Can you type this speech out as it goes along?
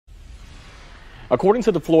According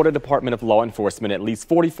to the Florida Department of Law Enforcement, at least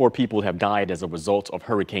 44 people have died as a result of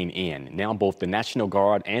Hurricane Ian. Now both the National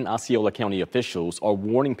Guard and Osceola County officials are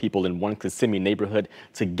warning people in one Kissimmee neighborhood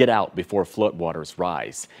to get out before floodwaters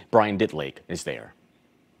rise. Brian Ditlake is there.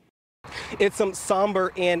 It's some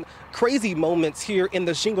somber and crazy moments here in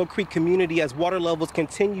the Shingle Creek community as water levels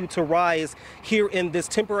continue to rise here in this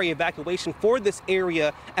temporary evacuation for this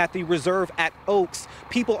area at the reserve at Oaks.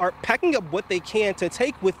 People are packing up what they can to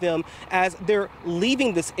take with them as they're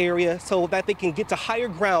leaving this area so that they can get to higher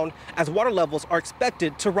ground as water levels are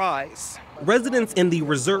expected to rise. Residents in the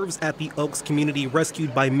reserves at the Oaks community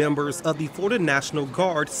rescued by members of the Florida National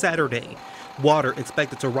Guard Saturday. Water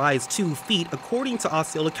expected to rise 2 feet, according to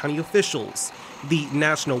Osceola County officials. The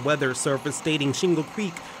National Weather Service stating Shingle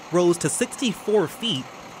Creek rose to 64 feet,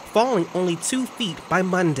 falling only 2 feet by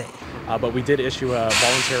Monday. But we did issue a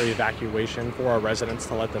voluntary evacuation for our residents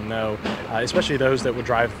to let them know, especially those that would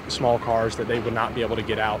drive small cars, that they would not be able to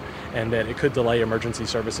get out and that it could delay emergency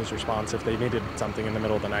services response if they needed something in the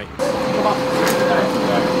middle of the night.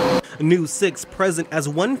 News 6 present as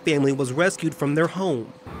one family was rescued from their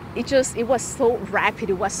home. It was so rapid,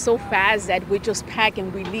 it was so fast that we just pack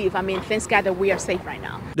and we leave. I mean, thank God that we are safe right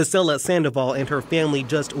now. Dacella Sandoval and her family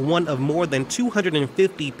just one of more than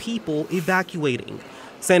 250 people evacuating.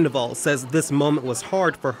 Sandoval says this moment was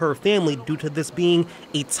hard for her family due to this being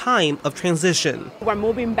a time of transition. We're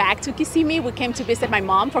moving back to Kissimmee. We came to visit my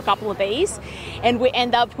mom for a couple of days, and we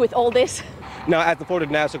end up with all this. Now, as the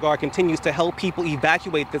Florida National Guard continues to help people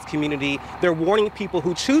evacuate this community, they're warning people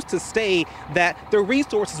who choose to stay that their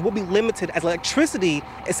resources will be limited as electricity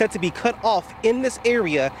is set to be cut off in this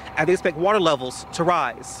area as they expect water levels to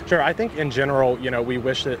rise. Sure, I think in general, we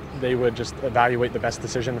wish that they would just evaluate the best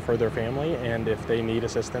decision for their family, and if they need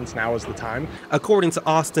assistance, now is the time. According to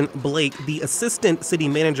Austin Blake, the assistant city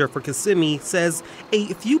manager for Kissimmee, says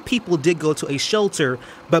a few people did go to a shelter,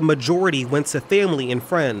 but majority went to family and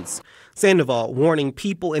friends. Sandoval warning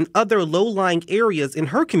people in other low-lying areas in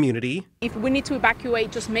her community. If we need to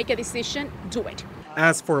evacuate, just make a decision, do it.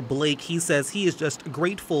 As for Blake, he says he is just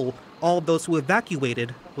grateful all those who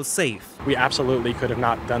evacuated was safe. We absolutely could have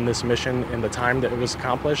not done this mission in the time that it was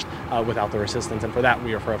accomplished without their assistance, and for that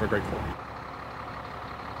we are forever grateful.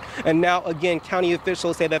 And now, again, county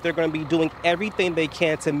officials say that they're going to be doing everything they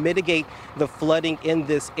can to mitigate the flooding in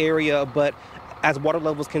this area, but as water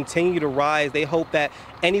levels continue to rise, they hope that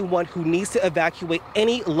anyone who needs to evacuate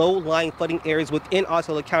any low-lying flooding areas within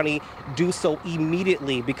Osceola County do so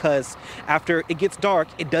immediately, because after it gets dark,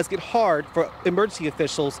 it does get hard for emergency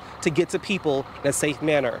officials to get to people in a safe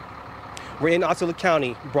manner. We're in Osceola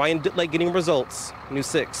County. Brian Ditlake getting results. News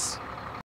 6.